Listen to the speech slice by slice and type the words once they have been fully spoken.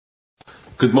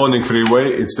Good morning,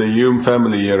 Freeway. It's the Hume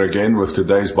family here again with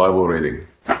today's Bible reading.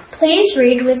 Please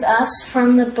read with us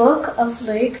from the book of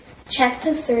Luke,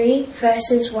 chapter 3,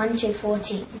 verses 1 to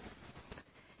 14.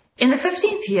 In the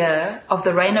 15th year of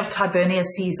the reign of Tiberius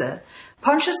Caesar,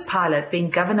 Pontius Pilate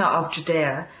being governor of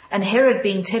Judea, and Herod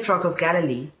being tetrarch of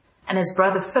Galilee, and his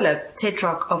brother Philip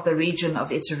tetrarch of the region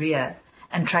of Iturea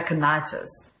and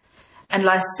Trachonitis, and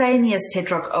Lysanias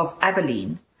tetrarch of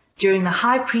Abilene, during the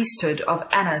high priesthood of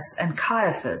Annas and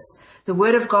Caiaphas, the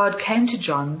word of God came to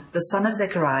John, the son of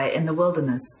Zechariah, in the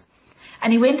wilderness.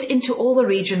 And he went into all the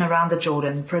region around the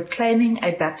Jordan, proclaiming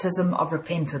a baptism of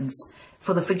repentance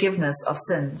for the forgiveness of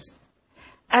sins.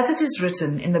 As it is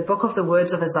written in the book of the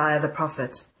words of Isaiah the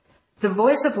prophet, the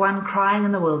voice of one crying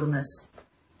in the wilderness,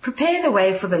 prepare the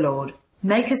way for the Lord,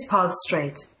 make his path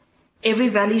straight. Every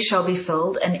valley shall be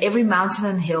filled, and every mountain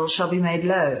and hill shall be made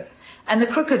low, and the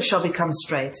crooked shall become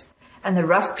straight, and the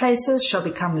rough places shall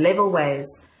become level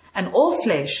ways, and all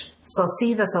flesh shall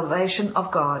see the salvation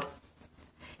of God.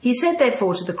 He said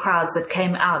therefore to the crowds that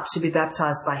came out to be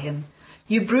baptized by him,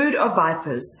 You brood of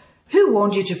vipers, who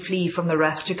warned you to flee from the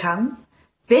wrath to come?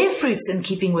 Bear fruits in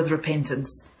keeping with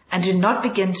repentance, and do not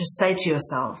begin to say to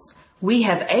yourselves, We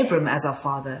have Abram as our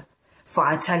father. For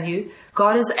I tell you,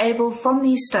 God is able from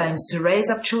these stones to raise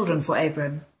up children for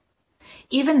Abram.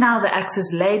 Even now the axe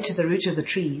is laid to the root of the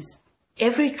trees.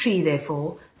 Every tree,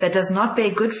 therefore, that does not bear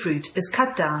good fruit is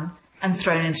cut down and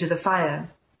thrown into the fire.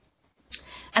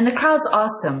 And the crowds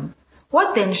asked him,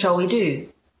 What then shall we do?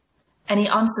 And he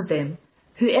answered them,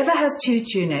 Whoever has 2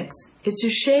 tunics is to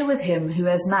share with him who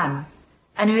has none,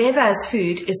 and whoever has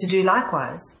food is to do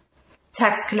likewise.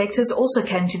 Tax collectors also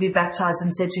came to be baptized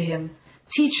and said to him,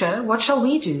 Teacher, what shall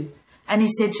we do? And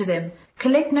he said to them,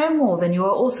 Collect no more than you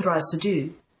are authorized to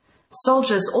do.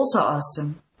 Soldiers also asked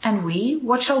him, And we,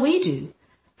 what shall we do?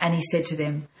 And he said to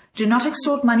them, Do not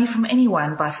extort money from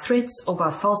anyone by threats or by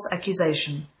false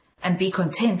accusation, and be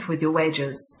content with your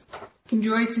wages.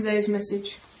 Enjoy today's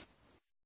message.